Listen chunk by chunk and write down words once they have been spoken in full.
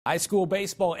High school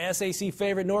baseball SAC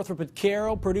favorite Northrop at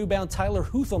Carroll. Purdue-bound Tyler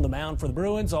Huth on the mound for the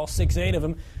Bruins, all 6'8" of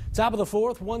them. Top of the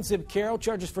fourth, one-zip Carroll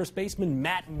charges first baseman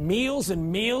Matt Meals,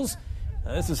 and Meals,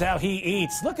 this is how he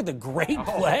eats. Look at the great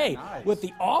play with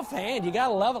the offhand. You got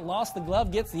to love it. Lost the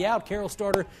glove, gets the out. Carroll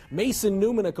starter Mason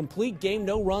Newman, a complete game,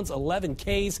 no runs, 11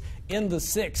 Ks in the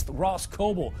sixth. Ross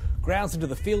Coble grounds into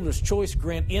the fielder's choice.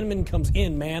 Grant Inman comes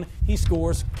in, man. He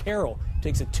scores. Carroll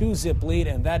takes a 2-zip lead,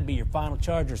 and that'd be your final.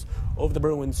 Chargers over the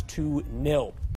Bruins 2-0.